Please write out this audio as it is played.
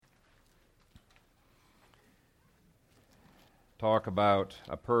talk about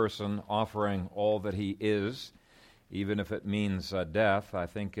a person offering all that he is, even if it means death. I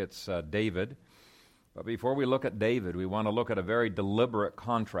think it's David. But before we look at David, we want to look at a very deliberate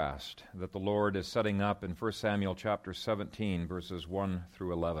contrast that the Lord is setting up in 1 Samuel chapter 17, verses 1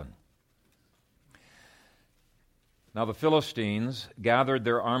 through 11. Now the Philistines gathered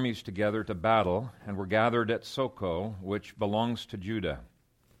their armies together to battle, and were gathered at Soko, which belongs to Judah.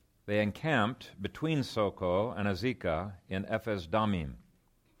 They encamped between Soko and Azekah in Ephes-Dammim.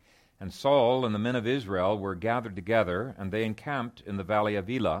 And Saul and the men of Israel were gathered together, and they encamped in the valley of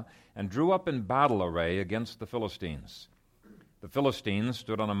Elah, and drew up in battle array against the Philistines. The Philistines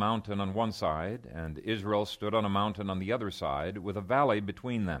stood on a mountain on one side, and Israel stood on a mountain on the other side, with a valley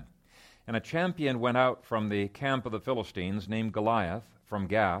between them. And a champion went out from the camp of the Philistines, named Goliath, from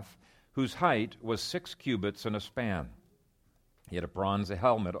Gath, whose height was 6 cubits and a span. He had a bronze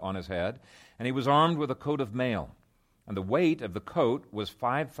helmet on his head, and he was armed with a coat of mail. And the weight of the coat was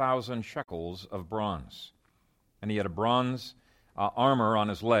 5,000 shekels of bronze. And he had a bronze armor on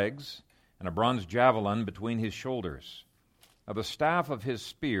his legs, and a bronze javelin between his shoulders. Now the staff of his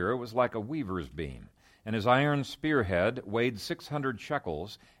spear was like a weaver's beam, and his iron spearhead weighed 600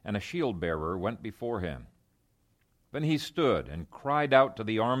 shekels, and a shield-bearer went before him. Then he stood and cried out to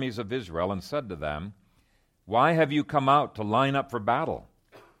the armies of Israel and said to them, "Why have you come out to line up for battle?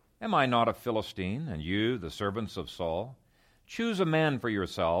 Am I not a Philistine, and you the servants of Saul? Choose a man for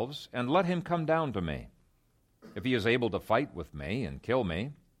yourselves, and let him come down to me. If he is able to fight with me and kill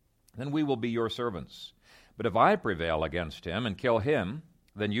me, then we will be your servants. But if I prevail against him and kill him,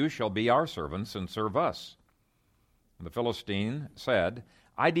 then you shall be our servants and serve us." And the Philistine said,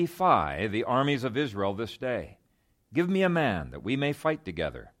 "I defy the armies of Israel this day. Give me a man that we may fight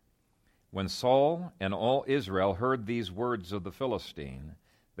together." When Saul and all Israel heard these words of the Philistine,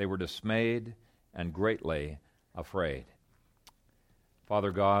 they were dismayed and greatly afraid.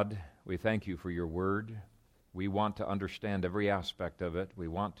 Father God, we thank you for your word. We want to understand every aspect of it. We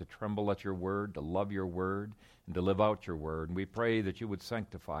want to tremble at your word, to love your word, and to live out your word. And we pray that you would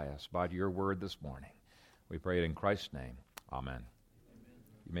sanctify us by your word this morning. We pray it in Christ's name. Amen.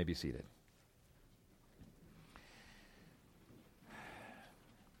 You may be seated.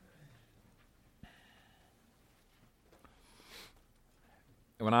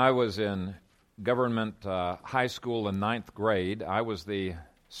 When I was in government high school in 9th grade, I was the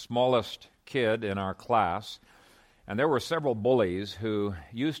smallest kid in our class, and there were several bullies who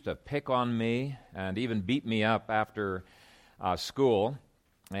used to pick on me and even beat me up after school,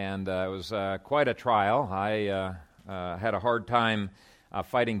 and it was quite a trial. I had a hard time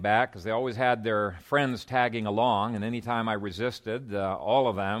fighting back because they always had their friends tagging along, and anytime I resisted, all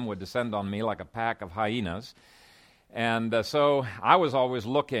of them would descend on me like a pack of hyenas. And so I was always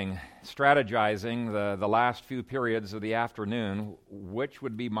looking, strategizing the last few periods of the afternoon, which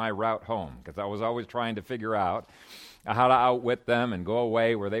would be my route home, because I was always trying to figure out how to outwit them and go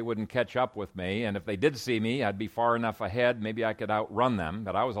away where they wouldn't catch up with me. And if they did see me, I'd be far enough ahead, maybe I could outrun them,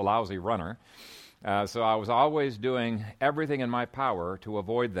 but I was a lousy runner. So I was always doing everything in my power to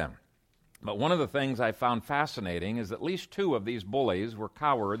avoid them. But one of the things I found fascinating is at least 2 of these bullies were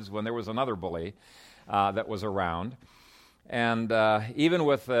cowards when there was another bully that was around. And even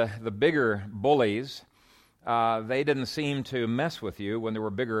with the bigger bullies, they didn't seem to mess with you when there were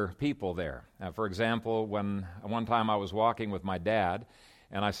bigger people there. For example, when one time I was walking with my dad,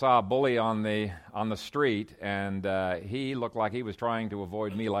 and I saw a bully on the street, and he looked like he was trying to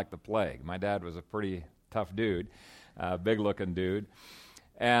avoid me like the plague. My dad was a pretty tough dude, big-looking dude.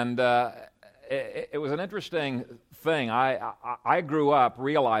 And it was an interesting thing. I grew up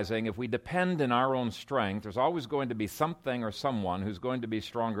realizing if we depend on our own strength, there's always going to be something or someone who's going to be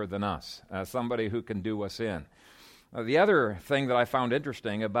stronger than us, somebody who can do us in. The other thing that I found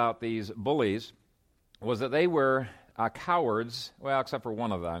interesting about these bullies was that they were cowards, well, except for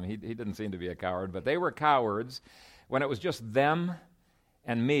one of them. He didn't seem to be a coward, but they were cowards when it was just them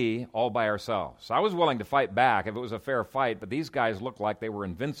and me all by ourselves. So I was willing to fight back if it was a fair fight, but these guys looked like they were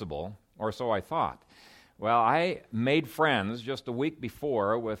invincible, or so I thought. Well, I made friends just a week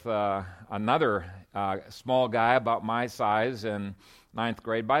before with another small guy about my size in 9th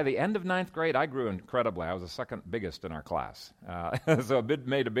grade. By the end of 9th grade, I grew incredibly. I was the second biggest in our class. So it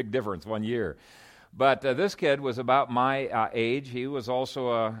made a big difference one year. But this kid was about my age. He was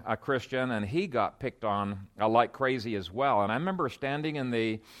also a Christian, and he got picked on like crazy as well. And I remember standing in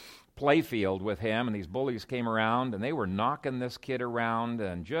the playfield with him, and these bullies came around, and they were knocking this kid around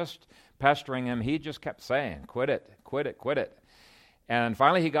and just pestering him. He just kept saying, "Quit it, quit it, quit it." And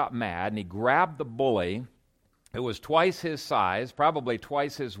finally he got mad, and he grabbed the bully who was twice his size, probably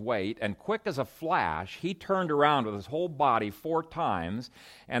twice his weight, and quick as a flash, he turned around with his whole body 4 times,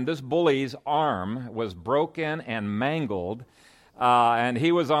 and this bully's arm was broken and mangled, and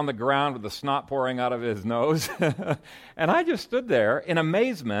he was on the ground with the snot pouring out of his nose. And I just stood there in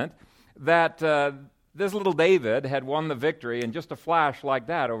amazement that this little David had won the victory in just a flash like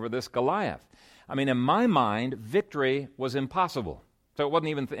that over this Goliath. I mean, in my mind, victory was impossible. So it wasn't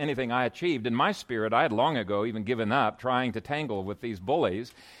even anything I achieved. In my spirit, I had long ago even given up trying to tangle with these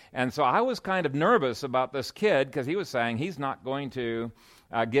bullies. And so I was kind of nervous about this kid because he was saying he's not going to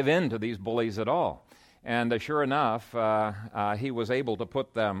give in to these bullies at all. And sure enough, he was able to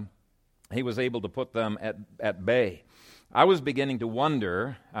put them at bay. I was beginning to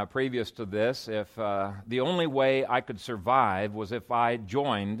wonder, previous to this, if the only way I could survive was if I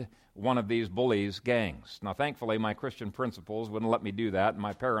joined one of these bullies' gangs. Now, thankfully, my Christian principles wouldn't let me do that, and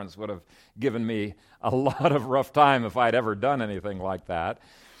my parents would have given me a lot of rough time if I'd ever done anything like that.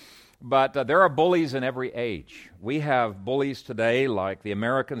 But there are bullies in every age. We have bullies today like the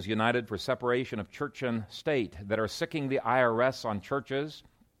Americans United for Separation of Church and State that are sicking the IRS on churches,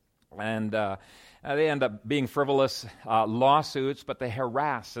 and they end up being frivolous lawsuits, but they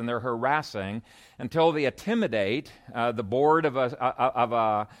harass and they're harassing until they intimidate the board of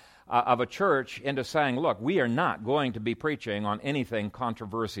a church into saying, look, we are not going to be preaching on anything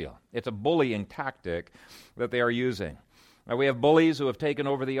controversial. It's a bullying tactic that they are using. We have bullies who have taken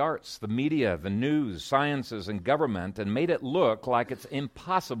over the arts, the media, the news, sciences, and government and made it look like it's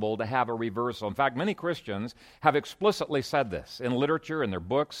impossible to have a reversal. In fact, many Christians have explicitly said this in literature, in their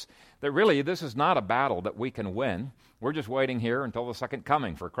books, that really this is not a battle that we can win. We're just waiting here until the second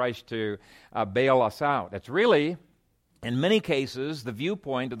coming for Christ to bail us out. It's really, in many cases, the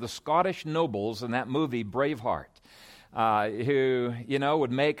viewpoint of the Scottish nobles in that movie Braveheart. Who,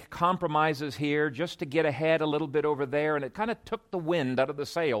 would make compromises here just to get ahead a little bit over there, and it kind of took the wind out of the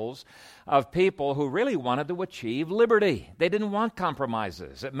sails of people who really wanted to achieve liberty. They didn't want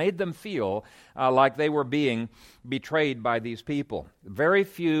compromises. It made them feel like they were being betrayed by these people. Very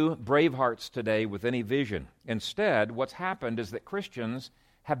few Bravehearts today with any vision. Instead, what's happened is that Christians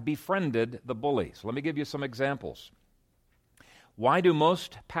have befriended the bullies. Let me give you some examples. Why do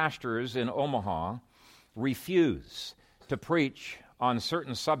most pastors in Omaha refuse to preach on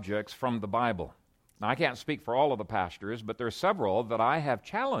certain subjects from the Bible? Now, I can't speak for all of the pastors, but there are several that I have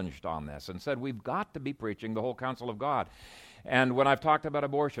challenged on this and said we've got to be preaching the whole counsel of God. And when I've talked about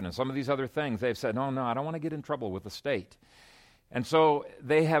abortion and some of these other things, they've said, no, I don't want to get in trouble with the state. And so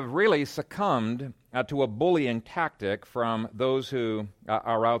they have really succumbed to a bullying tactic from those who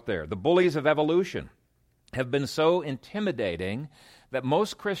are out there. The bullies of evolution have been so intimidating that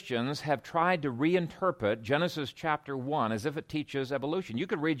most Christians have tried to reinterpret Genesis chapter 1 as if it teaches evolution. You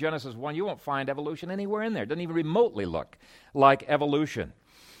could read Genesis 1, you won't find evolution anywhere in there. It doesn't even remotely look like evolution.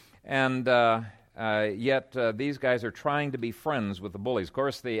 And yet these guys are trying to be friends with the bullies. Of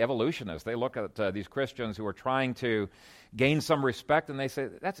course, the evolutionists, they look at these Christians who are trying to gain some respect, and they say,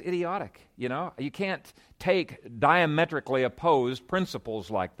 that's idiotic. You can't take diametrically opposed principles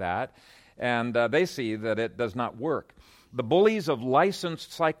like that, and they see that it does not work. The bullies of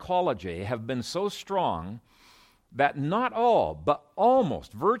licensed psychology have been so strong that not all, but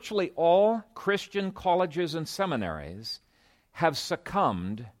almost virtually all Christian colleges and seminaries have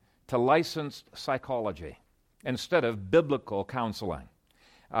succumbed to licensed psychology instead of biblical counseling.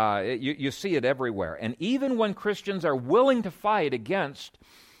 You see it everywhere. And even when Christians are willing to fight against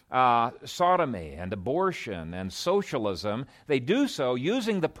sodomy and abortion and socialism, they do so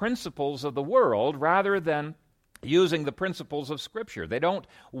using the principles of the world rather than using the principles of Scripture. They don't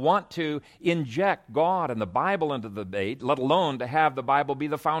want to inject God and the Bible into the debate, let alone to have the Bible be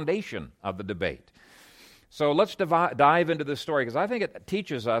the foundation of the debate. So let's dive into this story, because I think it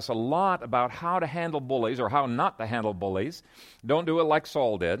teaches us a lot about how to handle bullies or how not to handle bullies. Don't do it like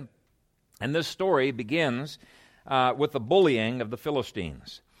Saul did. And this story begins with the bullying of the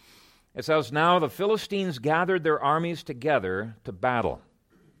Philistines. It says, now the Philistines gathered their armies together to battle.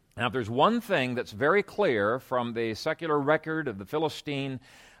 Now, if there's one thing that's very clear from the secular record of the Philistine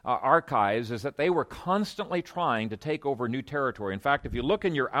archives, is that they were constantly trying to take over new territory. In fact, if you look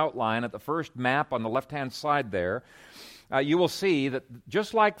in your outline at the first map on the left-hand side there, you will see that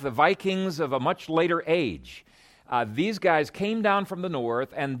just like the Vikings of a much later age, these guys came down from the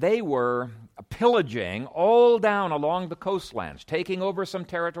north, and they were pillaging all down along the coastlands, taking over some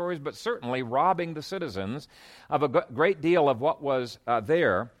territories, but certainly robbing the citizens of a great deal of what was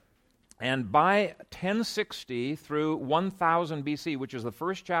there. And by 1060 through 1000 BC, which is the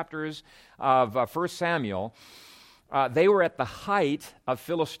first chapters of 1 Samuel, they were at the height of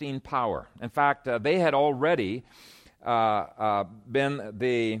Philistine power. In fact, they had already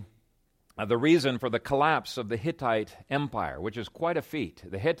been the reason for the collapse of the Hittite Empire, which is quite a feat.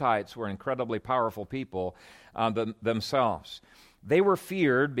 The Hittites were incredibly powerful people themselves. They were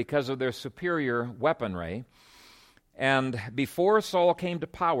feared because of their superior weaponry, and before Saul came to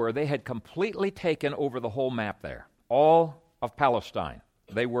power, they had completely taken over the whole map there, all of Palestine.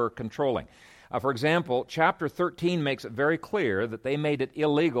 They were controlling. For example, chapter 13 makes it very clear that they made it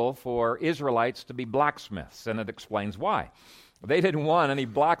illegal for Israelites to be blacksmiths, and it explains why. They didn't want any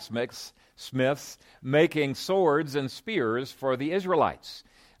blacksmiths making swords and spears for the Israelites.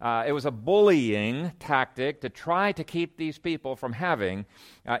 It was a bullying tactic to try to keep these people from having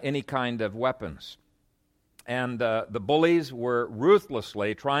any kind of weapons. And the bullies were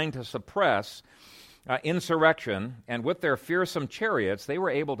ruthlessly trying to suppress insurrection, and with their fearsome chariots, they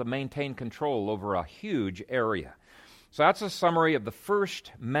were able to maintain control over a huge area. So that's a summary of the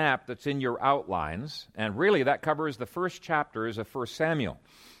first map that's in your outlines, and really that covers the first chapters of 1 Samuel.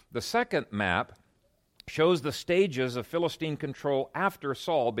 The second map shows the stages of Philistine control after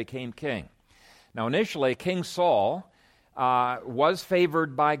Saul became king. Now initially, King Saul was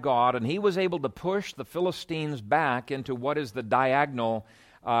favored by God, and he was able to push the Philistines back into what is the diagonal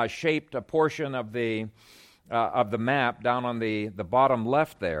shaped portion of the map down on the bottom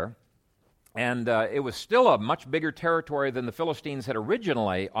left there. And it was still a much bigger territory than the Philistines had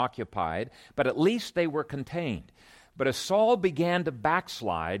originally occupied, but at least they were contained. But as Saul began to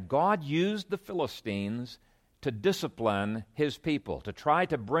backslide, God used the Philistines to discipline his people, to try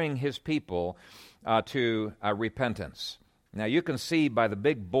to bring his people to repentance. Now you can see by the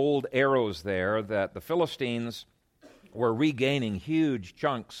big bold arrows there that the Philistines were regaining huge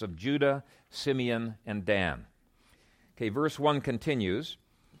chunks of Judah, Simeon, and Dan. Okay, verse 1 continues,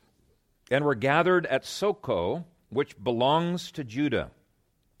 "And were gathered at Socoh, which belongs to Judah.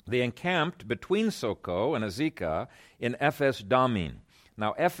 They encamped between Socoh and Azekah in Ephes Dammim."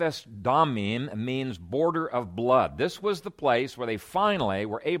 Now, Ephes Dammim means border of blood. This was the place where they finally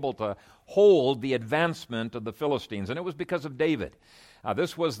were able to hold the advancement of the Philistines, and it was because of David.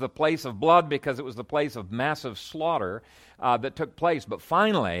 This was the place of blood because it was the place of massive slaughter that took place. But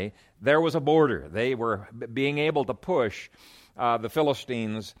finally, there was a border. They were being able to push the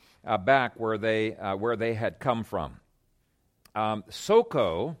Philistines back where they had come from.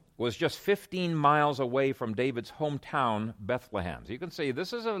 Socoh was just 15 miles away from David's hometown, Bethlehem. So you can see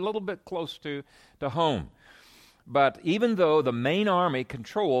this is a little bit close to home. But even though the main army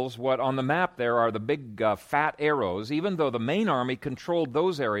controls what on the map there are the big fat arrows, even though the main army controlled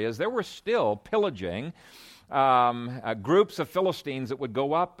those areas, there were still pillaging groups of Philistines that would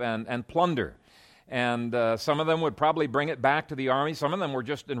go up and plunder. And some of them would probably bring it back to the army. Some of them were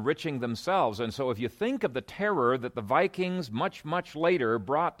just enriching themselves. And so if you think of the terror that the Vikings much, much later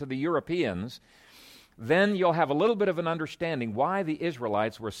brought to the Europeans, then you'll have a little bit of an understanding why the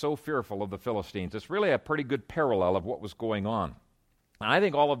Israelites were so fearful of the Philistines. It's really a pretty good parallel of what was going on. And I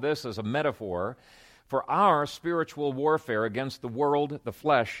think all of this is a metaphor for our spiritual warfare against the world, the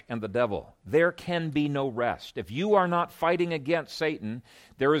flesh, and the devil. There can be no rest. If you are not fighting against Satan,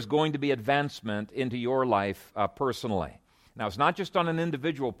 there is going to be advancement into your life personally. Now, it's not just on an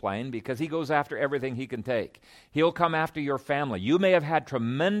individual plane, because he goes after everything he can take. He'll come after your family. You may have had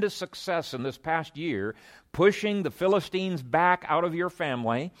tremendous success in this past year pushing the Philistines back out of your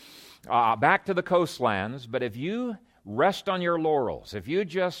family, back to the coastlands, but if you rest on your laurels, if you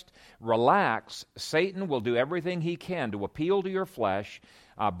just relax, Satan will do everything he can to appeal to your flesh,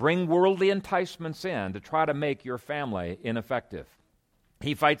 bring worldly enticements in to try to make your family ineffective.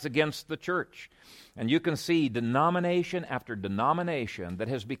 He fights against the church. And you can see denomination after denomination that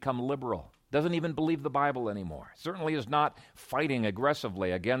has become liberal, doesn't even believe the Bible anymore, certainly is not fighting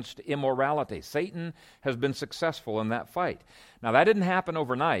aggressively against immorality. Satan has been successful in that fight. Now, that didn't happen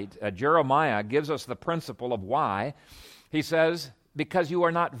overnight. Jeremiah gives us the principle of why. He says, because you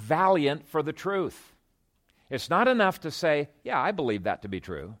are not valiant for the truth. It's not enough to say, yeah, I believe that to be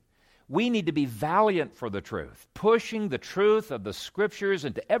true. We need to be valiant for the truth, pushing the truth of the Scriptures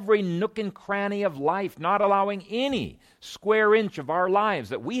into every nook and cranny of life, not allowing any square inch of our lives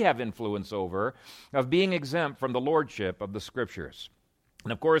that we have influence over of being exempt from the lordship of the Scriptures.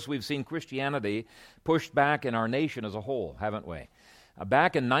 And of course, we've seen Christianity pushed back in our nation as a whole, haven't we?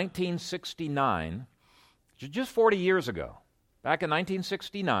 Back in 1969, just 40 years ago, back in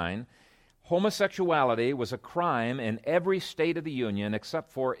 1969, homosexuality was a crime in every state of the Union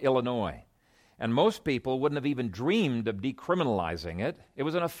except for Illinois. And most people wouldn't have even dreamed of decriminalizing it. It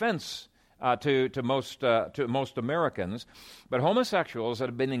was an offense to most Americans. But homosexuals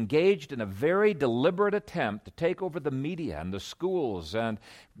have been engaged in a very deliberate attempt to take over the media and the schools and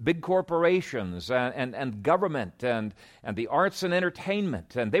big corporations and government and the arts and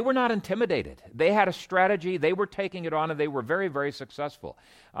entertainment. And they were not intimidated. They had a strategy. They were taking it on, and they were very, very successful.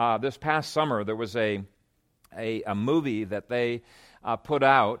 This past summer, there was a movie that they put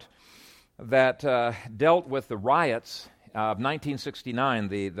out that dealt with the riots of 1969,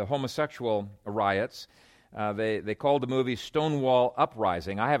 the homosexual riots. They called the movie Stonewall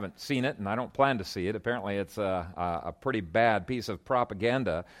Uprising. I haven't seen it, and I don't plan to see it. Apparently it's a pretty bad piece of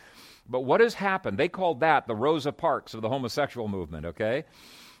propaganda. But what has happened, they called that the Rosa Parks of the homosexual movement, okay?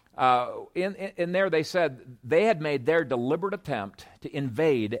 In there they said they had made their deliberate attempt to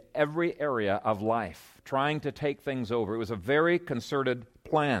invade every area of life, trying to take things over. It was a very concerted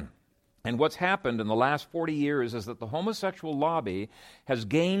plan. And what's happened in the last 40 years is that the homosexual lobby has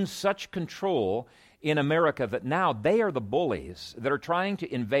gained such control in America that now they are the bullies that are trying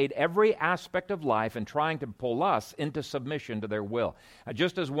to invade every aspect of life and trying to pull us into submission to their will.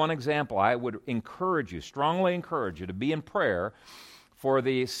 Just as one example, I would strongly encourage you to be in prayer for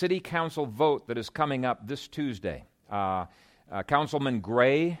the city council vote that is coming up this Tuesday. Councilman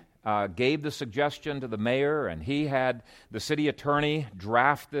Gray gave the suggestion to the mayor, and he had the city attorney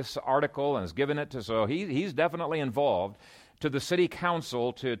draft this article and has given it to, so he's definitely involved, to the city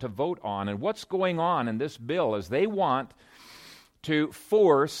council to vote on. And what's going on in this bill is they want to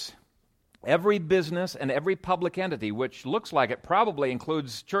force every business and every public entity, which looks like it probably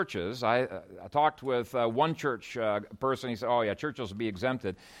includes churches. I talked with one church person. He said, oh yeah, churches will be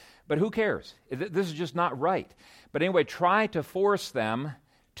exempted. But who cares? This is just not right. But anyway, try to force them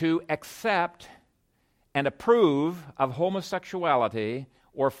to accept and approve of homosexuality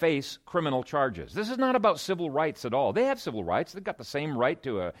or face criminal charges. This is not about civil rights at all. They have civil rights. They've got the same right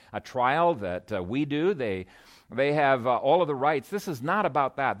to a trial that we do. They have all of the rights. This is not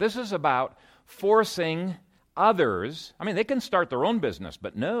about that. This is about forcing others. I mean, they can start their own business,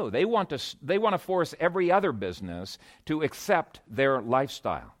 but no, they want to force every other business to accept their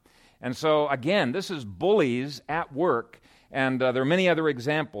lifestyle. And so, again, this is bullies at work, and there are many other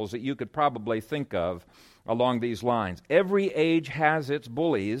examples that you could probably think of along these lines. Every age has its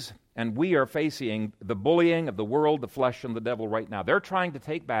bullies, and we are facing the bullying of the world, the flesh, and the devil right now. They're trying to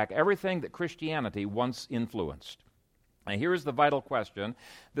take back everything that Christianity once influenced. And here's the vital question.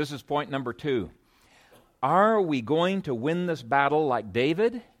 This is point number 2. Are we going to win this battle like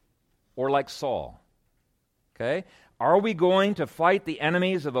David or like Saul? Okay? Are we going to fight the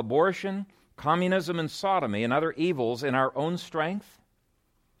enemies of abortion, communism, and sodomy and other evils in our own strength?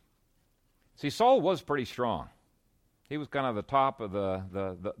 See, Saul was pretty strong. He was kind of the top of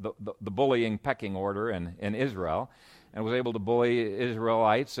the bullying pecking order in Israel, and was able to bully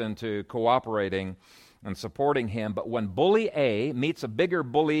Israelites into cooperating and supporting him. But when bully A meets a bigger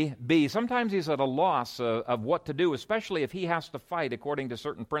bully B, sometimes he's at a loss of what to do, especially if he has to fight according to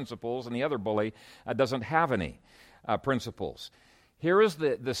certain principles and the other bully doesn't have any principles. Here is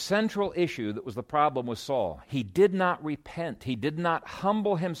the central issue that was the problem with Saul. He did not repent. He did not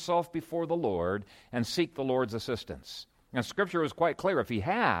humble himself before the Lord and seek the Lord's assistance. And Scripture was quite clear. If he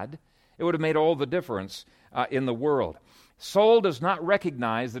had, it would have made all the difference in the world. Saul does not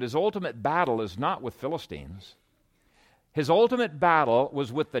recognize that his ultimate battle is not with Philistines. His ultimate battle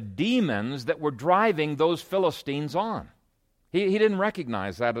was with the demons that were driving those Philistines on. He didn't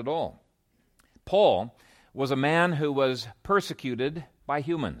recognize that at all. Paul was a man who was persecuted by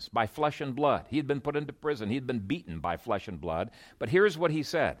humans, by flesh and blood. He had been put into prison. He had been beaten by flesh and blood. But here's what he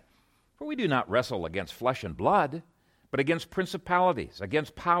said. For we do not wrestle against flesh and blood, but against principalities,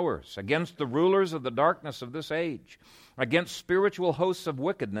 against powers, against the rulers of the darkness of this age, against spiritual hosts of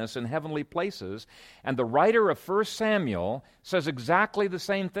wickedness in heavenly places. And the writer of 1 Samuel says exactly the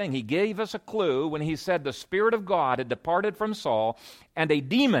same thing. He gave us a clue when he said the Spirit of God had departed from Saul, and a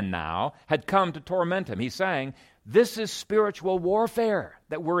demon now had come to torment him. He's saying, this is spiritual warfare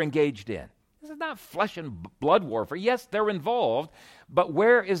that we're engaged in. This is not flesh and blood warfare. Yes, they're involved, but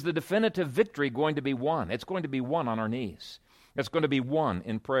where is the definitive victory going to be won? It's going to be won on our knees. It's going to be won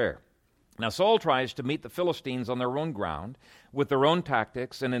in prayer. Now, Saul tries to meet the Philistines on their own ground, with their own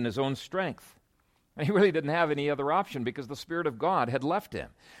tactics and in his own strength. And he really didn't have any other option because the Spirit of God had left him.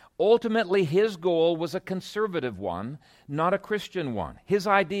 Ultimately, his goal was a conservative one, not a Christian one. His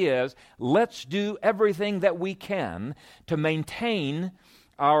idea is, let's do everything that we can to maintain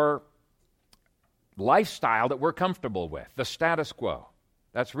our lifestyle that we're comfortable with, the status quo.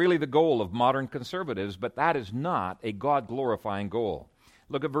 That's really the goal of modern conservatives, but that is not a God-glorifying goal.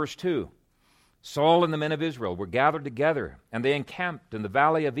 Look at verse 2. Saul and the men of Israel were gathered together, and they encamped in the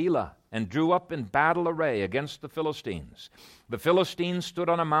valley of Elah. and drew up in battle array against the Philistines. The Philistines stood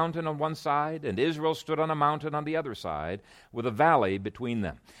on a mountain on one side, and Israel stood on a mountain on the other side, with a valley between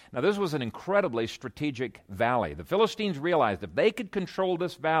them. Now, this was an incredibly strategic valley. The Philistines realized if they could control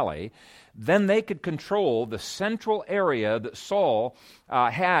this valley, then they could control the central area that Saul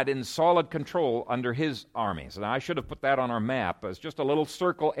had in solid control under his armies. And I should have put that on our map. It's just a little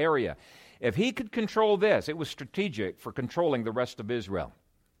circle area. If he could control this, it was strategic for controlling the rest of Israel.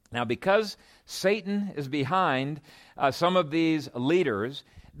 Now, because Satan is behind some of these leaders,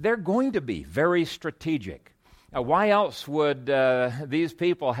 they're going to be very strategic. Now, why else would these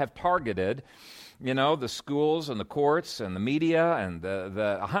people have targeted, the schools and the courts and the media and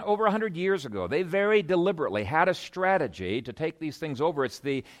over 100 years ago? They very deliberately had a strategy to take these things over. It's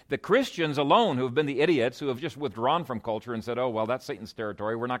the Christians alone who have been the idiots who have just withdrawn from culture and said, oh, well, that's Satan's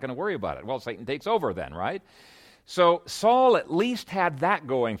territory. We're not going to worry about it. Well, Satan takes over then, right? So Saul at least had that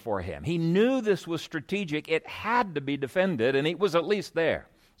going for him. He knew this was strategic. It had to be defended, and he was at least there.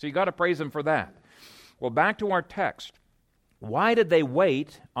 So you got to praise him for that. Well, back to our text. Why did they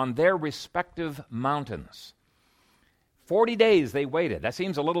wait on their respective mountains? 40 days they waited. That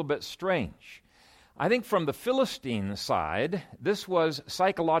seems a little bit strange. I think from the Philistine side, this was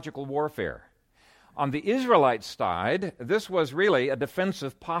psychological warfare. On the Israelite side, this was really a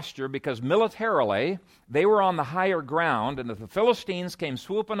defensive posture because militarily, they were on the higher ground, and if the Philistines came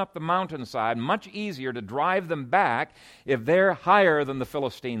swooping up the mountainside, much easier to drive them back if they're higher than the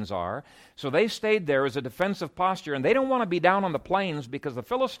Philistines are. So they stayed there as a defensive posture, and they don't want to be down on the plains because the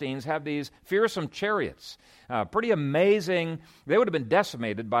Philistines have these fearsome chariots. Pretty amazing. They would have been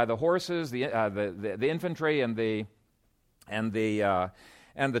decimated by the horses, the infantry, and the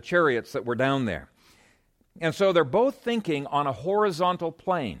chariots that were down there. And so they're both thinking on a horizontal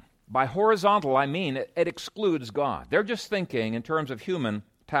plane. By horizontal, I mean it excludes God. They're just thinking in terms of human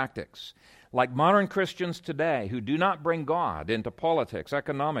tactics. Like modern Christians today who do not bring God into politics,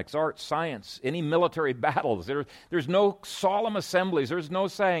 economics, arts, science, any military battles. There's no solemn assemblies. There's no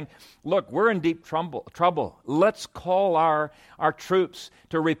saying, look, we're in deep trouble. Let's call our troops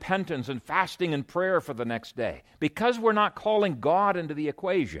to repentance and fasting and prayer for the next day. Because we're not calling God into the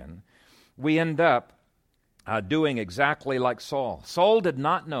equation, we end up doing exactly like Saul. Saul did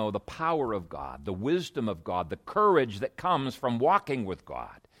not know the power of God, the wisdom of God, the courage that comes from walking with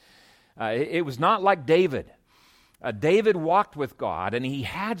God. It was not like David. David walked with God, and he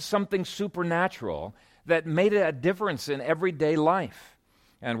had something supernatural that made a difference in everyday life.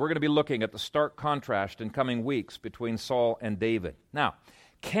 And we're going to be looking at the stark contrast in coming weeks between Saul and David. Now,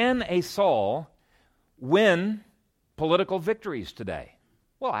 can a Saul win political victories today?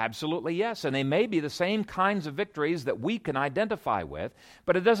 Well, absolutely yes, and they may be the same kinds of victories that we can identify with,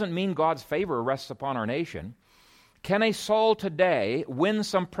 but it doesn't mean God's favor rests upon our nation. Can a Saul today win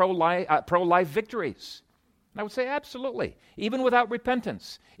some pro-life victories? I would say absolutely. Even without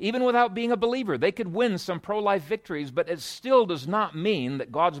repentance, even without being a believer, they could win some pro-life victories, but it still does not mean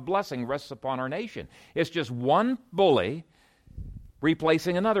that God's blessing rests upon our nation. It's just one bully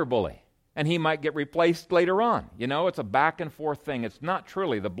replacing another bully. And he might get replaced later on. It's a back and forth thing. It's not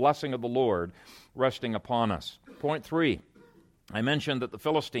truly the blessing of the Lord resting upon us. Point 3, I mentioned that the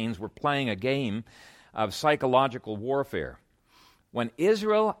Philistines were playing a game of psychological warfare. When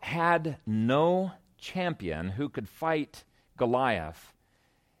Israel had no champion who could fight Goliath,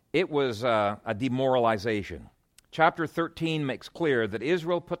 it was a demoralization. Chapter 13 makes clear that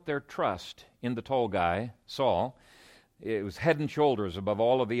Israel put their trust in the tall guy, Saul. It was head and shoulders above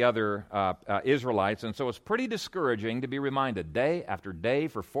all of the other Israelites, and so it's pretty discouraging to be reminded day after day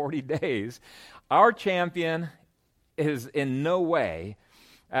for 40 days, our champion is in no way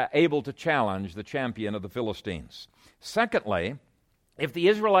able to challenge the champion of the Philistines. Secondly, if the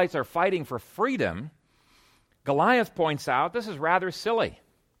Israelites are fighting for freedom, Goliath points out this is rather silly.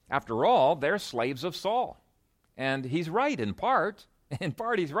 After all, they're slaves of Saul. And he's right in part. In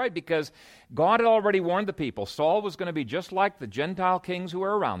part, he's right because God had already warned the people. Saul was going to be just like the Gentile kings who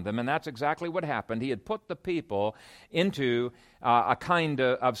were around them, and that's exactly what happened. He had put the people into a kind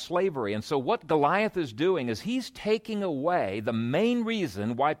of slavery. And so what Goliath is doing is he's taking away the main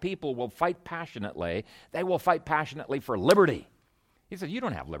reason why people will fight passionately. They will fight passionately for liberty. He said, you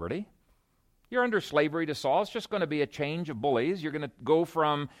don't have liberty. You're under slavery to Saul. It's just going to be a change of bullies. You're going to go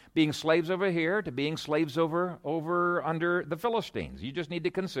from being slaves over here to being slaves over under the Philistines. You just need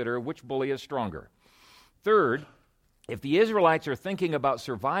to consider which bully is stronger. Third, if the Israelites are thinking about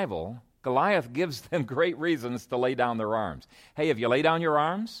survival, Goliath gives them great reasons to lay down their arms. Hey, if you lay down your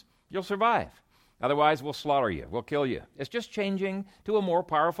arms, you'll survive. Otherwise, we'll slaughter you. We'll kill you. It's just changing to a more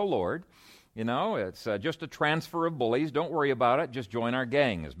powerful Lord. You know, it's just a transfer of bullies. Don't worry about it. Just join our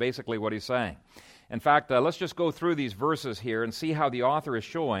gang is basically what he's saying. In fact, let's just go through these verses here and see how the author is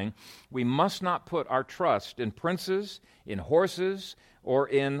showing we must not put our trust in princes, in horses, or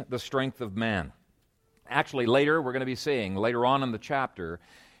in the strength of man. Actually, later, we're going to be seeing, later on in the chapter,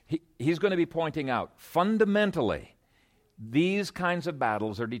 he's going to be pointing out, fundamentally, these kinds of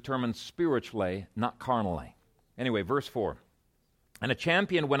battles are determined spiritually, not carnally. Anyway, verse 4. And a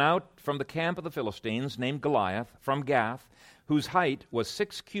champion went out from the camp of the Philistines, named Goliath, from Gath, whose height was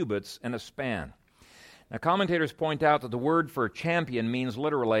 6 cubits and a span. Now, commentators point out that the word for champion means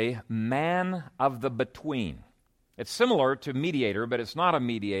literally man of the between. It's similar to mediator, but it's not a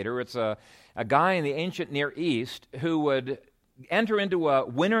mediator. It's a guy in the ancient Near East who would enter into a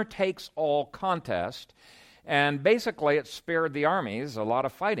winner-takes-all contest, and basically it spared the armies a lot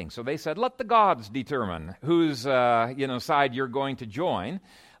of fighting. So they said, let the gods determine whose side you're going to join.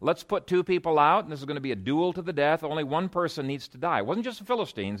 Let's put 2 people out, and this is going to be a duel to the death. Only one person needs to die. It wasn't just the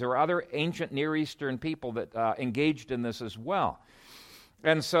Philistines. There were other ancient Near Eastern people that engaged in this as well.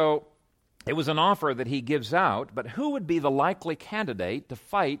 And so it was an offer that he gives out, but who would be the likely candidate to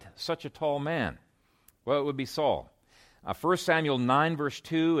fight such a tall man? Well, it would be Saul. 1 Samuel 9, verse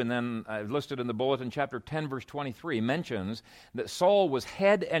 2, and then listed in the bulletin, chapter 10, verse 23, mentions that Saul was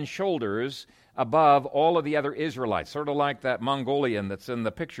head and shoulders above all of the other Israelites, sort of like that Mongolian that's in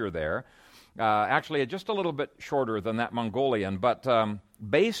the picture there. Actually, just a little bit shorter than that Mongolian, but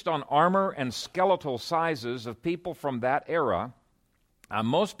based on armor and skeletal sizes of people from that era,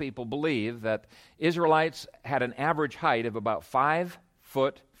 most people believe that Israelites had an average height of about 5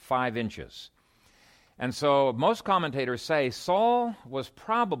 foot 5 inches. And so most commentators say Saul was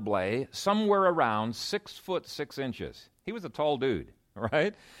probably somewhere around 6 foot 6 inches. He was a tall dude,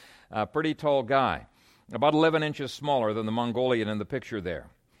 right? A pretty tall guy. About 11 inches smaller than the Mongolian in the picture there.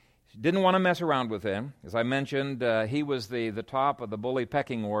 Didn't want to mess around with him. As I mentioned, he was the top of the bully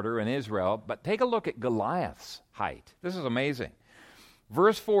pecking order in Israel. But take a look at Goliath's height. This is amazing.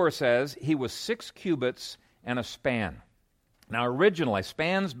 Verse 4 says, he was 6 cubits and a span. Now, originally,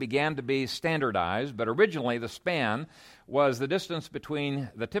 spans began to be standardized, but originally the span was the distance between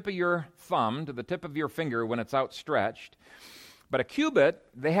the tip of your thumb to the tip of your finger when it's outstretched. But a cubit,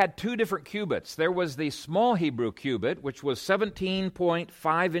 they had 2 different cubits. There was the small Hebrew cubit, which was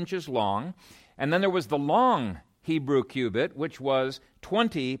 17.5 inches long, and then there was the long Hebrew cubit, which was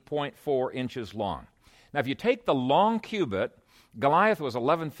 20.4 inches long. Now, if you take the long cubit, Goliath was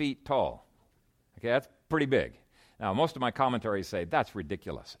 11 feet tall. Okay, that's pretty big. Now, most of my commentaries say that's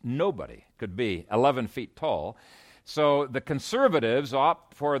ridiculous. Nobody could be 11 feet tall. So the conservatives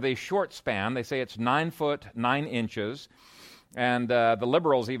opt for the short span. They say it's 9 foot 9 inches. And the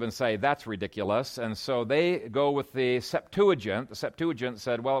liberals even say that's ridiculous. And so they go with the Septuagint. The Septuagint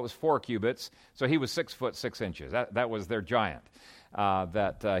said, well, it was 4 cubits. So he was 6 foot 6 inches. That was their giant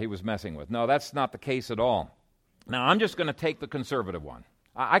that he was messing with. No, that's not the case at all. Now, I'm just going to take the conservative one.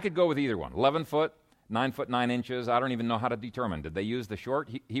 I could go with either one. 11 foot. 9 foot 9 inches. I don't even know how to determine. Did they use the short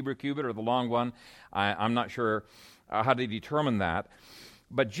Hebrew cubit or the long one? I'm not sure how to determine that.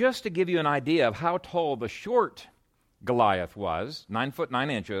 But just to give you an idea of how tall the short Goliath was, 9 foot 9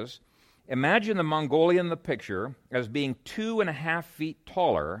 inches, imagine the Mongolian in the picture as being 2.5 feet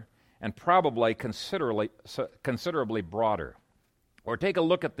taller and probably considerably broader. Or take a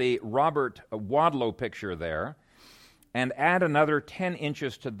look at the Robert Wadlow picture there, and add another 10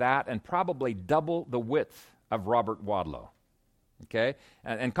 inches to that and probably double the width of Robert Wadlow. Okay?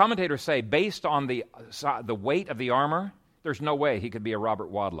 And commentators say, based on the weight of the armor, there's no way he could be a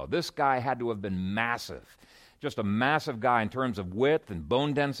Robert Wadlow. This guy had to have been massive. Just a massive guy in terms of width and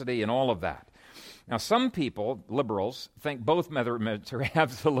bone density and all of that. Now, some people, liberals, think both measurements are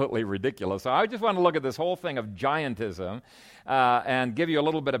absolutely ridiculous. So I just want to look at this whole thing of giantism and give you a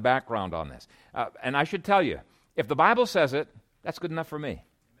little bit of background on this. And I should tell you, if the Bible says it, that's good enough for me.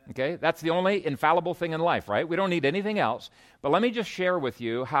 Okay? That's the only infallible thing in life, right? We don't need anything else. But let me just share with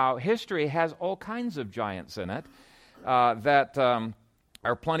you how history has all kinds of giants in it that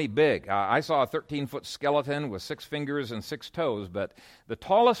are plenty big. I saw a 13-foot skeleton with 6 fingers and 6 toes, but the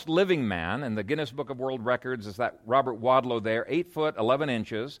tallest living man in the Guinness Book of World Records is that Robert Wadlow there, 8 foot 11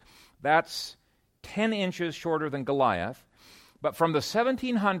 inches. That's 10 inches shorter than Goliath. But from the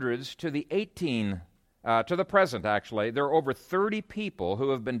 1700s to the present, actually, there are over 30 people who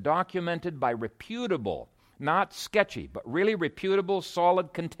have been documented by reputable, not sketchy, but really reputable,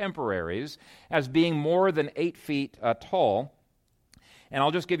 solid contemporaries as being more than 8 feet tall. And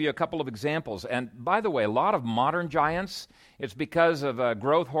I'll just give you a couple of examples. And by the way, a lot of modern giants, it's because of a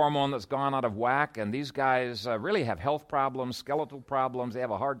growth hormone that's gone out of whack, and these guys really have health problems, skeletal problems. They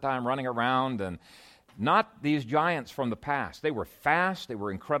have a hard time running around, and not these giants from the past. They were fast. They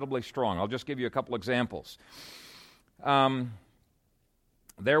were incredibly strong. I'll just give you a couple examples.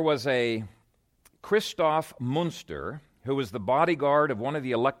 There was a Christoph Münster, who was the bodyguard of one of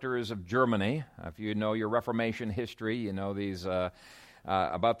the electors of Germany. If you know your Reformation history, you know these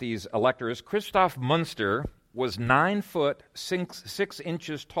about these electors. Christoph Münster was 9 foot 6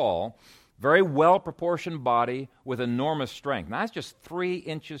 inches tall, very well-proportioned body with enormous strength. Now, that's just 3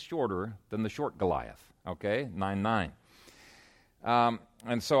 inches shorter than the short Goliath, okay, 9'9".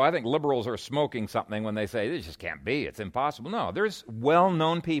 And so I think liberals are smoking something when they say, this just can't be, it's impossible. No, there's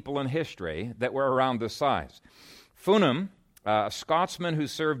well-known people in history that were around this size. Funum, a Scotsman who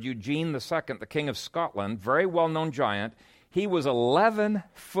served Eugene II, the King of Scotland, very well-known giant, he was 11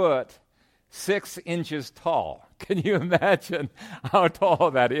 foot 6 inches tall. Can you imagine how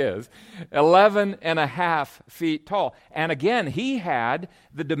tall that is? 11 and a half feet tall. And again, he had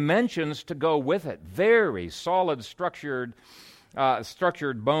the dimensions to go with it. Very solid, structured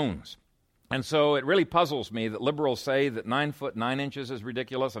bones. And so it really puzzles me that liberals say that 9 foot 9 inches is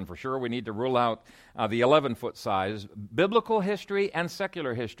ridiculous, and for sure we need to rule out the 11-foot size. Biblical history and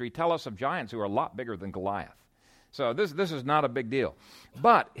secular history tell us of giants who are a lot bigger than Goliath. So this is not a big deal.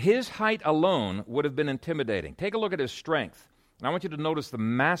 But his height alone would have been intimidating. Take a look at his strength. And I want you to notice the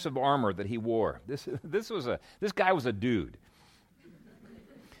massive armor that he wore. This guy was a dude.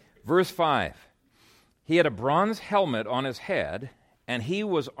 Verse 5. He had a bronze helmet on his head, and he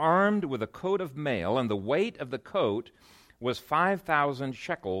was armed with a coat of mail, and the weight of the coat was 5,000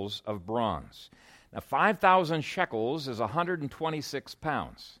 shekels of bronze. Now, 5,000 shekels is 126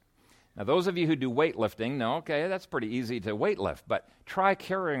 pounds. Now, those of you who do weightlifting know, okay, that's pretty easy to weightlift, but try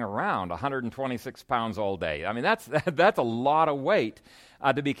carrying around 126 pounds all day. I mean, that's a lot of weight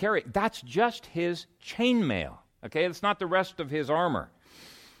to be carried. That's just his chainmail, okay? It's not the rest of his armor.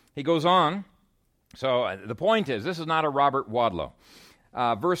 He goes on. So the point is, this is not a Robert Wadlow.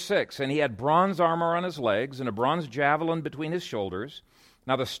 Verse 6, and he had bronze armor on his legs and a bronze javelin between his shoulders.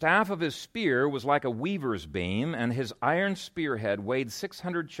 Now the staff of his spear was like a weaver's beam, and his iron spearhead weighed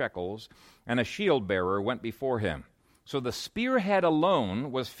 600 shekels, and a shield-bearer went before him. So the spearhead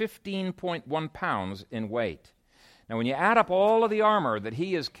alone was 15.1 pounds in weight. Now when you add up all of the armor that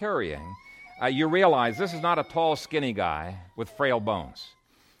he is carrying, you realize this is not a tall, skinny guy with frail bones.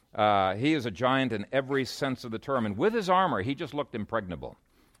 He is a giant in every sense of the term, and with his armor, he just looked impregnable.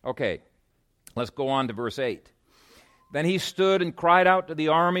 Okay, let's go on to verse 8. Then he stood and cried out to the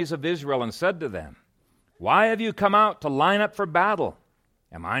armies of Israel and said to them, why have you come out to line up for battle?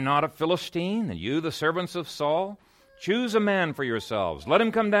 Am I not a Philistine, and you the servants of Saul? Choose a man for yourselves. Let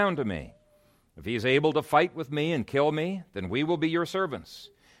him come down to me. If he is able to fight with me and kill me, then we will be your servants.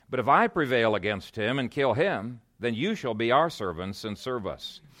 But if I prevail against him and kill him, then you shall be our servants and serve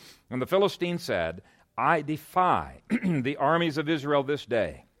us. And the Philistine said, I defy the armies of Israel this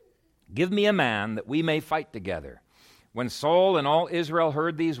day. Give me a man that we may fight together. When Saul and all Israel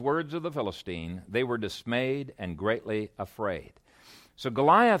heard these words of the Philistine, they were dismayed and greatly afraid. So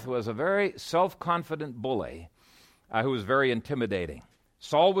Goliath was a very self-confident bully who was very intimidating.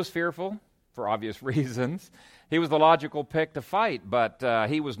 Saul was fearful for obvious reasons. He was the logical pick to fight, but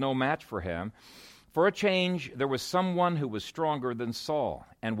he was no match for him. For a change, there was someone who was stronger than Saul.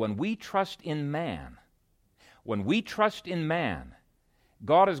 And when we trust in man,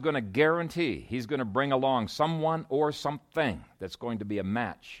 God is going to guarantee He's going to bring along someone or something that's going to be a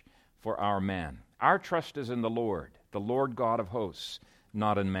match for our man. Our trust is in the Lord God of hosts,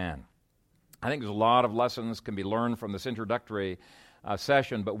 not in man. I think there's a lot of lessons can be learned from this introductory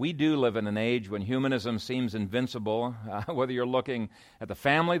session, but we do live in an age when humanism seems invincible, whether you're looking at the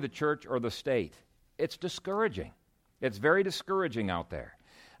family, the church, or the state. It's discouraging. It's very discouraging out there.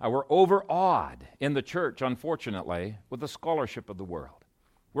 We're overawed in the church, unfortunately, with the scholarship of the world.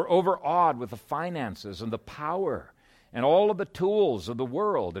 We're overawed with the finances and the power and all of the tools of the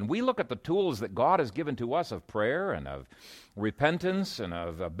world. And we look at the tools that God has given to us of prayer and of repentance and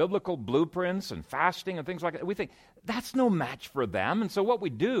of biblical blueprints and fasting and things like that. We think, that's no match for them. And so what we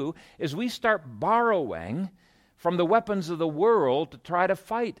do is we start borrowing from the weapons of the world to try to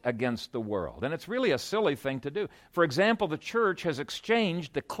fight against the world. And it's really a silly thing to do. For example, the church has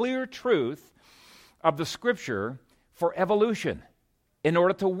exchanged the clear truth of the Scripture for evolution in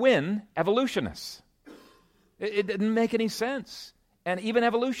order to win evolutionists. It didn't make any sense. And even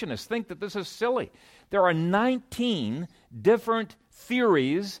evolutionists think that this is silly. There are 19 different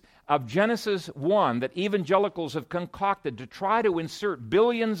theories of Genesis 1 that evangelicals have concocted to try to insert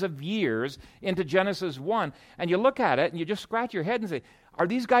billions of years into Genesis 1, and you look at it and you just scratch your head and say, are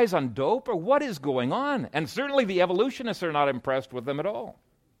these guys on dope or what is going on? And certainly the evolutionists are not impressed with them at all.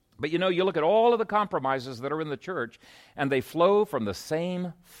 But you look at all of the compromises that are in the church, and they flow from the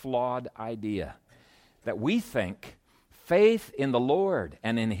same flawed idea that we think faith in the Lord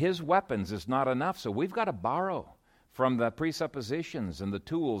and in His weapons is not enough, so we've got to borrow from the presuppositions and the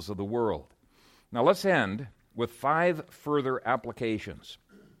tools of the world. Now let's end with 5 further applications.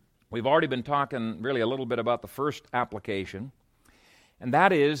 We've already been talking really a little bit about the first application, and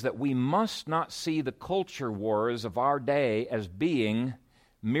that is that we must not see the culture wars of our day as being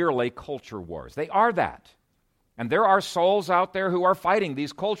merely culture wars. They are that. And there are souls out there who are fighting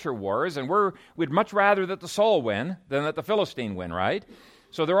these culture wars, and we'd much rather that the Saul win than that the Philistine win, right?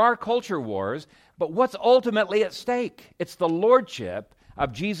 So there are culture wars, but what's ultimately at stake? It's the lordship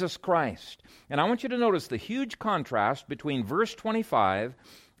of Jesus Christ. And I want you to notice the huge contrast between verse 25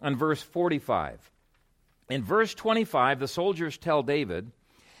 and verse 45. In verse 25, the soldiers tell David,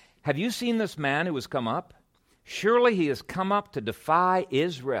 "Have you seen this man who has come up? Surely he has come up to defy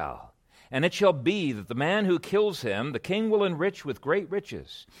Israel. And it shall be that the man who kills him, the king will enrich with great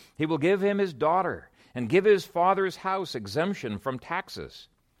riches. He will give him his daughter, and give his father's house exemption from taxes."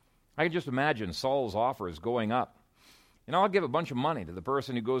 I can just imagine Saul's offers going up. I'll give a bunch of money to the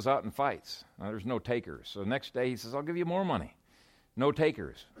person who goes out and fights. Now, there's no takers. So the next day he says, I'll give you more money. No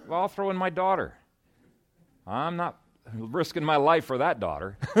takers. Well, I'll throw in my daughter. I'm not risking my life for that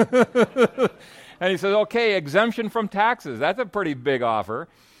daughter. And he says, okay, exemption from taxes. That's a pretty big offer.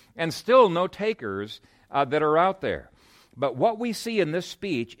 And still no takers that are out there. But what we see in this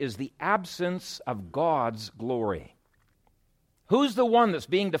speech is the absence of God's glory. Who's the one that's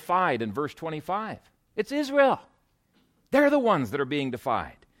being defied in verse 25? It's Israel. They're the ones that are being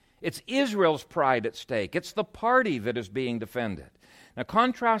defied. It's Israel's pride at stake. It's the party that is being defended. Now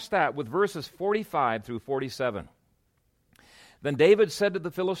contrast that with verses 45 through 47. Then David said to the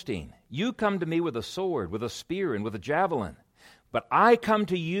Philistine, "You come to me with a sword, with a spear, and with a javelin. But I come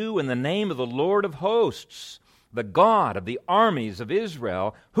to you in the name of the Lord of hosts, the God of the armies of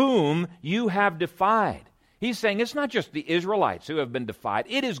Israel, whom you have defied." He's saying it's not just the Israelites who have been defied.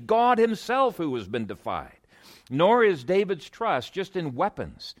 It is God Himself who has been defied. Nor is David's trust just in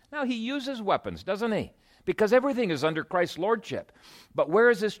weapons. Now, he uses weapons, doesn't he? Because everything is under Christ's lordship. But where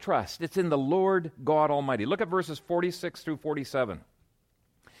is his trust? It's in the Lord God Almighty. Look at verses 46 through 47.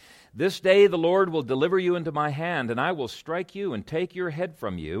 "This day the Lord will deliver you into my hand, and I will strike you and take your head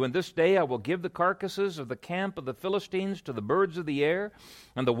from you. And this day I will give the carcasses of the camp of the Philistines to the birds of the air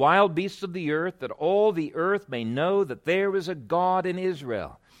and the wild beasts of the earth, that all the earth may know that there is a God in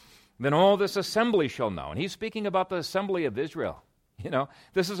Israel. Then all this assembly shall know." And he's speaking about the assembly of Israel.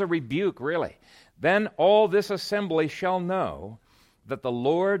 This is a rebuke, really. "Then all this assembly shall know that the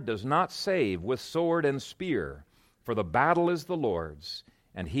Lord does not save with sword and spear, for the battle is the Lord's,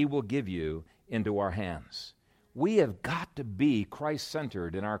 and He will give you into our hands." We have got to be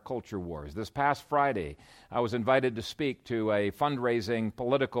Christ-centered in our culture wars. This past Friday, I was invited to speak to a fundraising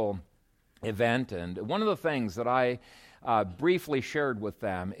political event, and one of the things that I briefly shared with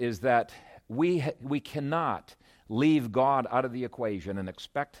them is that we cannot leave God out of the equation and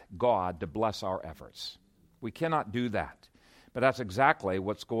expect God to bless our efforts. We cannot do that. But that's exactly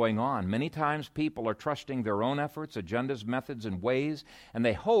what's going on. Many times people are trusting their own efforts, agendas, methods, and ways, and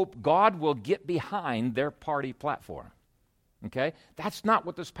they hope God will get behind their party platform. Okay? That's not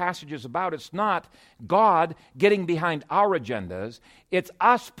what this passage is about. It's not God getting behind our agendas. It's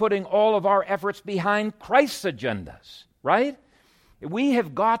us putting all of our efforts behind Christ's agendas, right? We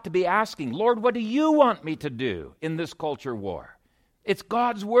have got to be asking, Lord, what do you want me to do in this culture war? It's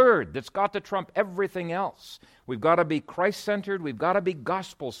God's word that's got to trump everything else. We've got to be Christ-centered. We've got to be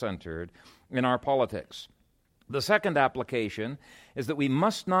gospel-centered in our politics. The second application is that we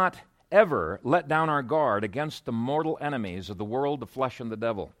must not ever let down our guard against the mortal enemies of the world, the flesh, and the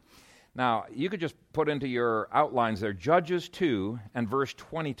devil. Now, you could just put into your outlines there Judges 2 and verse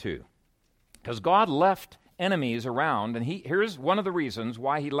 22. Because God left enemies around, and here's one of the reasons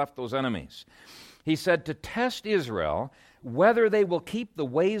why He left those enemies. He said to test Israel whether they will keep the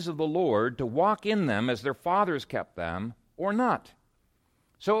ways of the Lord, to walk in them as their fathers kept them, or not.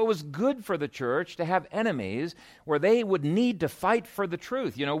 So it was good for the church to have enemies where they would need to fight for the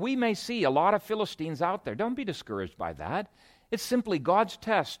truth. We may see a lot of Philistines out there. Don't be discouraged by that. It's simply God's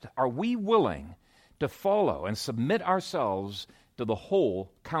test. Are we willing to follow and submit ourselves to the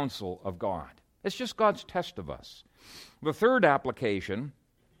whole counsel of God? It's just God's test of us. The third application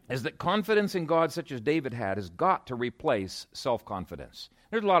is that confidence in God, such as David had, has got to replace self-confidence.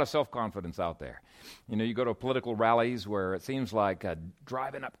 There's a lot of self-confidence out there. You know, you go to political rallies where it seems like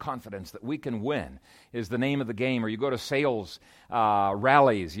driving up confidence that we can win is the name of the game, or you go to sales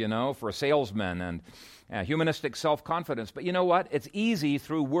rallies, you know, for salesmen and humanistic self-confidence. But you know what? It's easy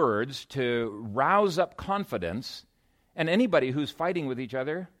through words to rouse up confidence, and anybody who's fighting with each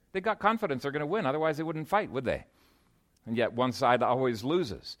other, they got confidence they're going to win. Otherwise, they wouldn't fight, would they? And yet one side always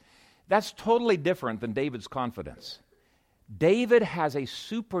loses. That's totally different than David's confidence. David has a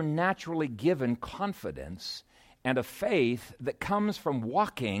supernaturally given confidence and a faith that comes from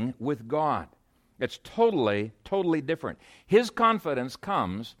walking with God. It's totally, totally different. His confidence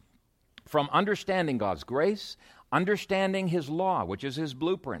comes from understanding God's grace, understanding His law, which is His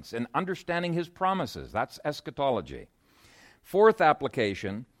blueprints, and understanding His promises. That's eschatology. Fourth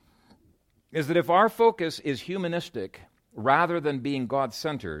application is that if our focus is humanistic rather than being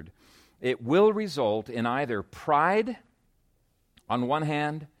God-centered, it will result in either pride on one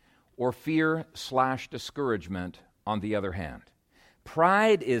hand or fear/discouragement on the other hand.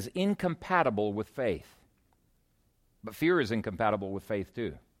 Pride is incompatible with faith, but fear is incompatible with faith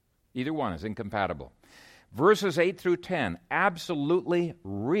too. Either one is incompatible. Verses 8 through 10 absolutely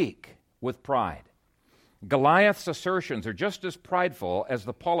reek with pride. Goliath's assertions are just as prideful as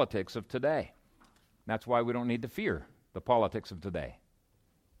the politics of today. That's why we don't need to fear the politics of today.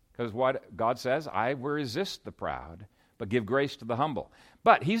 Because what God says, I will resist the proud, but give grace to the humble.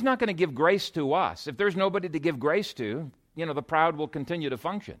 But He's not going to give grace to us. If there's nobody to give grace to, you know, the proud will continue to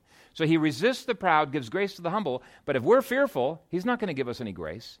function. So He resists the proud, gives grace to the humble, but if we're fearful, He's not going to give us any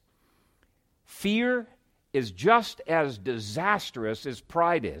grace. Fear is just as disastrous as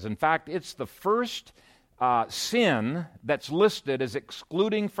pride is. In fact, it's the first sin that's listed as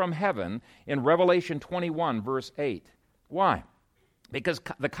excluding from heaven in Revelation 21, verse 8. Why? Because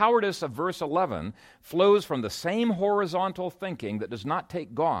the cowardice of verse 11 flows from the same horizontal thinking that does not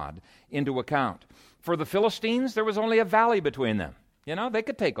take God into account. For the Philistines, there was only a valley between them. You know, they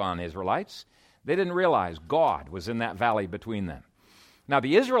could take on Israelites. They didn't realize God was in that valley between them. Now,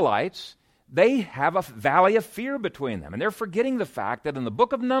 the Israelites, they have a valley of fear between them, and they're forgetting the fact that in the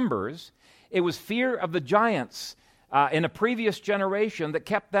book of Numbers, it was fear of the giants in a previous generation that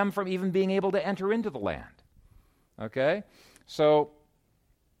kept them from even being able to enter into the land. Okay? So,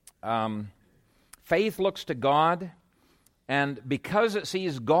 faith looks to God, and because it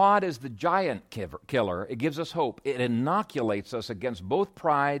sees God as the giant killer, it gives us hope. It inoculates us against both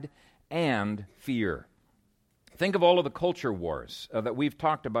pride and fear. Think of all of the culture wars that we've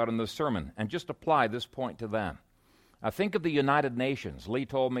talked about in this sermon, and just apply this point to them. Think of the United Nations. Lee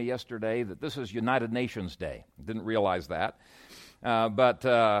told me yesterday that this is United Nations Day. Didn't realize that. But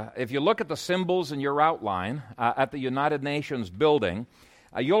if you look at the symbols in your outline at the United Nations building,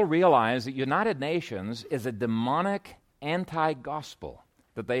 you'll realize that United Nations is a demonic anti-gospel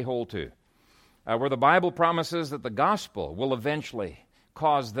that they hold to, where the Bible promises that the gospel will eventually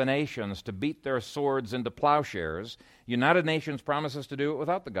cause the nations to beat their swords into plowshares. United Nations promises to do it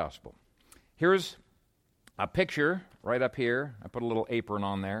without the gospel. Here's a picture right up here. I put a little apron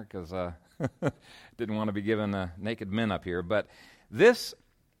on there because didn't want to be given naked men up here. But this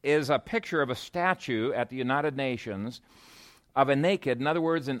is a picture of a statue at the United Nations of a naked, in other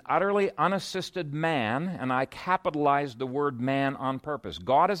words, an utterly unassisted man, and I capitalized the word man on purpose.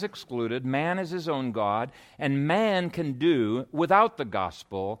 God is excluded, man is his own God, and man can do without the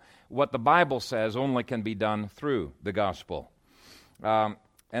gospel what the Bible says only can be done through the gospel. And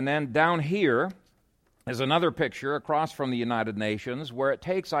then down here is another picture across from the United Nations where it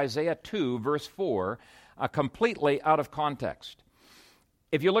takes Isaiah 2, verse 4, completely out of context.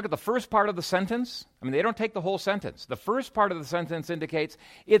 If you look at the first part of the sentence, I mean, they don't take the whole sentence. The first part of the sentence indicates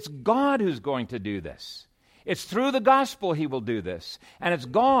it's God who's going to do this. It's through the gospel He will do this. And it's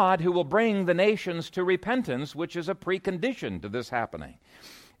God who will bring the nations to repentance, which is a precondition to this happening.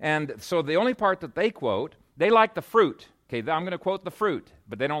 And so the only part that they quote, they like the fruit. Okay, I'm going to quote the fruit,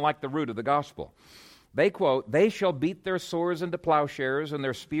 but they don't like the root of the gospel. They quote, "They shall beat their swords into plowshares and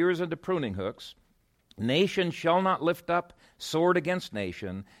their spears into pruning hooks. Nation shall not lift up sword against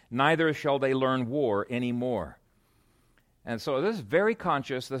nation, neither shall they learn war anymore." And so this is very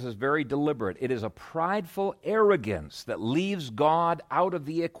conscious, this is very deliberate. It is a prideful arrogance that leaves God out of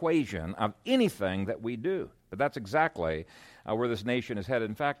the equation of anything that we do. But that's exactly where this nation is headed.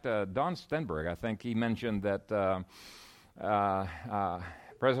 In fact, Don Stenberg, I think he mentioned that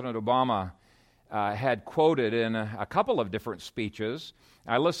President Obama had quoted in a couple of different speeches.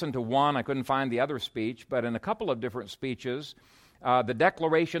 I listened to one, I couldn't find the other speech, but in a couple of different speeches, the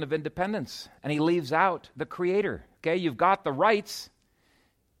Declaration of Independence, and he leaves out the Creator. Okay, you've got the rights,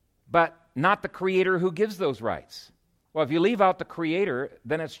 but not the Creator who gives those rights. Well, if you leave out the Creator,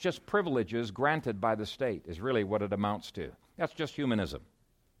 then it's just privileges granted by the state, is really what it amounts to. That's just humanism.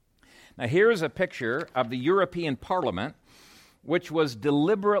 Now, here's a picture of the European Parliament, which was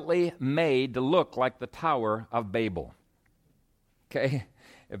deliberately made to look like the Tower of Babel. Okay?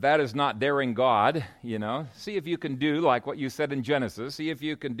 If that is not daring God, see if you can do like what you said in Genesis. See if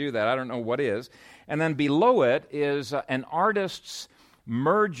you can do that. I don't know what is. And then below it is an artist's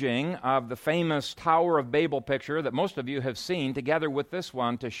merging of the famous Tower of Babel picture that most of you have seen together with this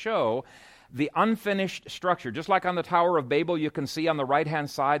one to show the unfinished structure. Just like on the Tower of Babel, you can see on the right-hand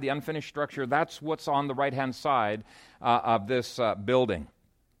side the unfinished structure. That's what's on the right-hand side of this building.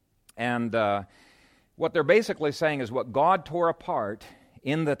 And what they're basically saying is what God tore apart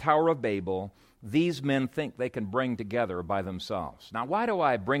in the Tower of Babel, these men think they can bring together by themselves. Now, why do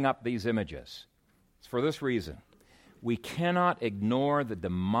I bring up these images? It's for this reason. We cannot ignore the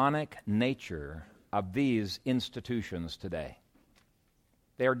demonic nature of these institutions today.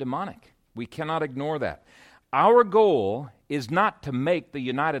 They are demonic. We cannot ignore that. Our goal is not to make the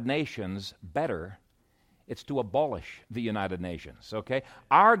United Nations better. It's to abolish the United Nations, okay?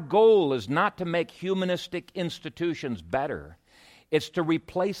 Our goal is not to make humanistic institutions better. It's to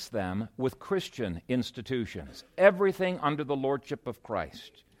replace them with Christian institutions, everything under the lordship of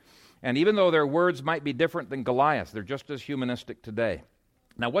Christ. And even though their words might be different than Goliath, they're just as humanistic today.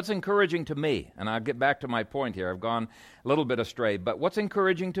 Now, what's encouraging to me, and I'll get back to my point here, I've gone a little bit astray, but what's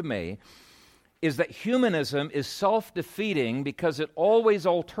encouraging to me is that humanism is self-defeating because it always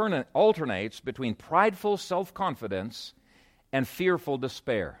alternates between prideful self-confidence and fearful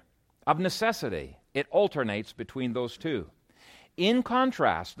despair. Of necessity, it alternates between those two. In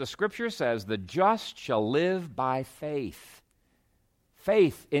contrast, the Scripture says, the just shall live by faith.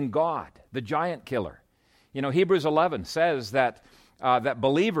 Faith in God, the giant killer. Hebrews 11 says that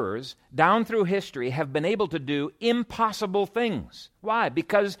believers down through history have been able to do impossible things. Why?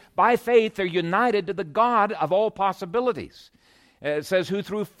 Because by faith they're united to the God of all possibilities. It says, who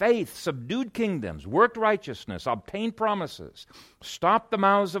through faith subdued kingdoms, worked righteousness, obtained promises, stopped the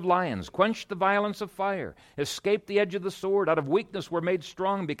mouths of lions, quenched the violence of fire, escaped the edge of the sword, out of weakness were made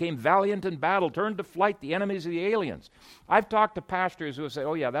strong, became valiant in battle, turned to flight the enemies of the aliens. I've talked to pastors who have said,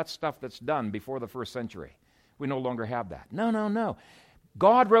 oh yeah, that's stuff that's done before the first century. We no longer have that. No.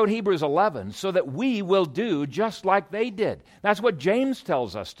 God wrote Hebrews 11 so that we will do just like they did. That's what James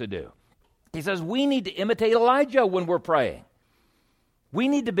tells us to do. He says we need to imitate Elijah when we're praying. We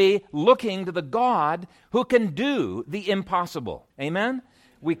need to be looking to the God who can do the impossible. Amen?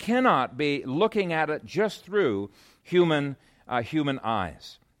 We cannot be looking at it just through human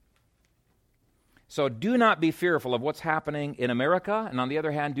eyes. So do not be fearful of what's happening in America, and on the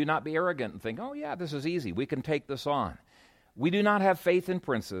other hand, do not be arrogant and think, oh yeah, this is easy, we can take this on. We do not have faith in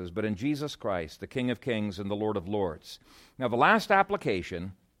princes, but in Jesus Christ, the King of Kings and the Lord of Lords. Now, the last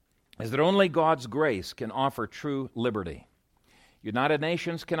application is that only God's grace can offer true liberty. United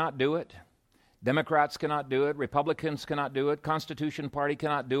Nations cannot do it. Democrats cannot do it. Republicans cannot do it. Constitution Party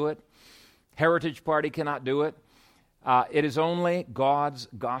cannot do it. Heritage Party cannot do it. It is only God's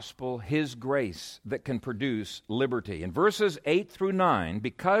gospel, His grace, that can produce liberty. In verses 8 through 9,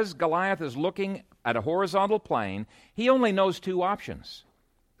 because Goliath is looking at a horizontal plane, he only knows two options.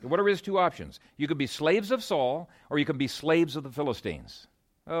 What are his two options? You could be slaves of Saul, or you can be slaves of the Philistines.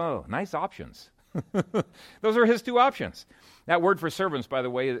 Oh, nice options. Those are his two options. That word for servants, by the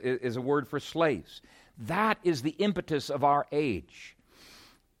way, is a word for slaves. That is the impetus of our age.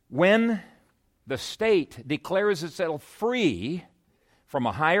 When the state declares itself free from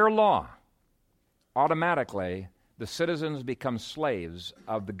a higher law, automatically the citizens become slaves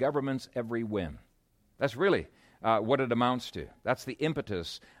of the government's every whim. That's really what it amounts to. That's the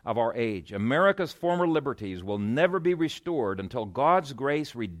impetus of our age. America's former liberties will never be restored until God's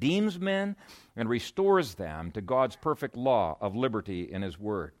grace redeems men and restores them to God's perfect law of liberty in His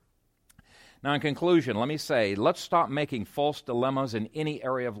Word. Now, in conclusion, let me say, let's stop making false dilemmas in any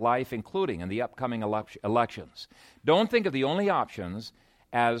area of life, including in the upcoming elections. Don't think of the only options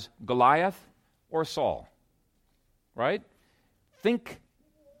as Goliath or Saul, right? Think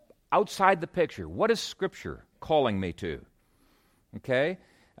outside the picture. What is Scripture calling me to? Okay?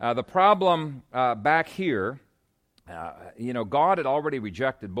 The problem back here, God had already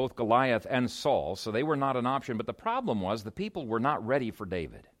rejected both Goliath and Saul, so they were not an option. But the problem was the people were not ready for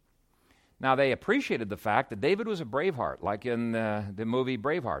David. Now, they appreciated the fact that David was a Braveheart, like in the movie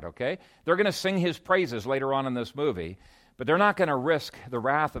Braveheart, okay? They're going to sing his praises later on in this movie, but they're not going to risk the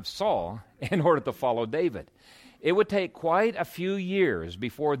wrath of Saul in order to follow David. It would take quite a few years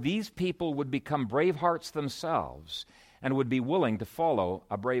before these people would become Bravehearts themselves and would be willing to follow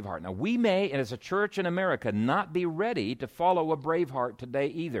a Braveheart. Now, we may, as a church in America, not be ready to follow a Braveheart today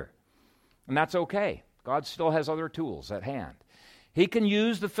either. And that's okay. God still has other tools at hand. He can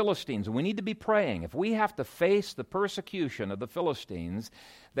use the Philistines, and we need to be praying. If we have to face the persecution of the Philistines,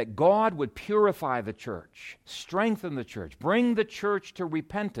 that God would purify the church, strengthen the church, bring the church to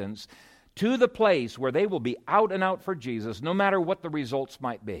repentance, to the place where they will be out and out for Jesus, no matter what the results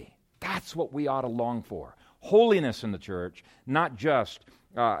might be. That's what we ought to long for. Holiness in the church, not just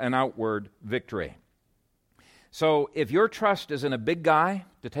an outward victory. So if your trust is in a big guy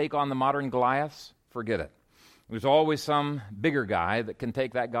to take on the modern Goliaths, forget it. There's always some bigger guy that can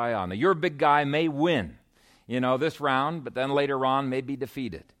take that guy on. Now, your big guy may win, this round, but then later on may be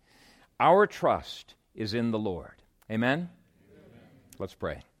defeated. Our trust is in the Lord. Amen? Amen. Let's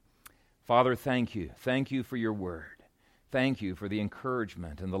pray. Father, thank you. Thank you for your word. Thank you for the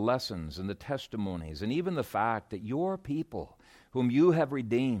encouragement and the lessons and the testimonies and even the fact that your people, whom you have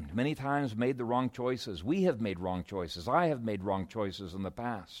redeemed, many times made the wrong choices. We have made wrong choices. I have made wrong choices in the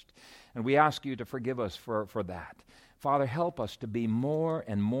past. And we ask you to forgive us for that. Father, help us to be more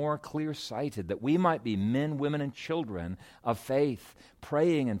and more clear-sighted, that we might be men, women, and children of faith,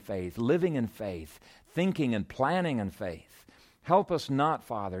 praying in faith, living in faith, thinking and planning in faith. Help us not,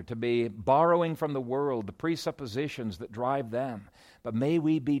 Father, to be borrowing from the world the presuppositions that drive them, but may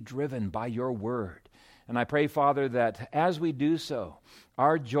we be driven by your word. And I pray, Father, that as we do so,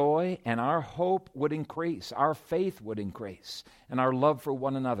 our joy and our hope would increase, our faith would increase, and our love for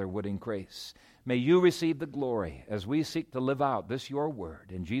one another would increase. May you receive the glory as we seek to live out this your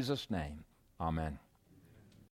word. In Jesus' name, amen.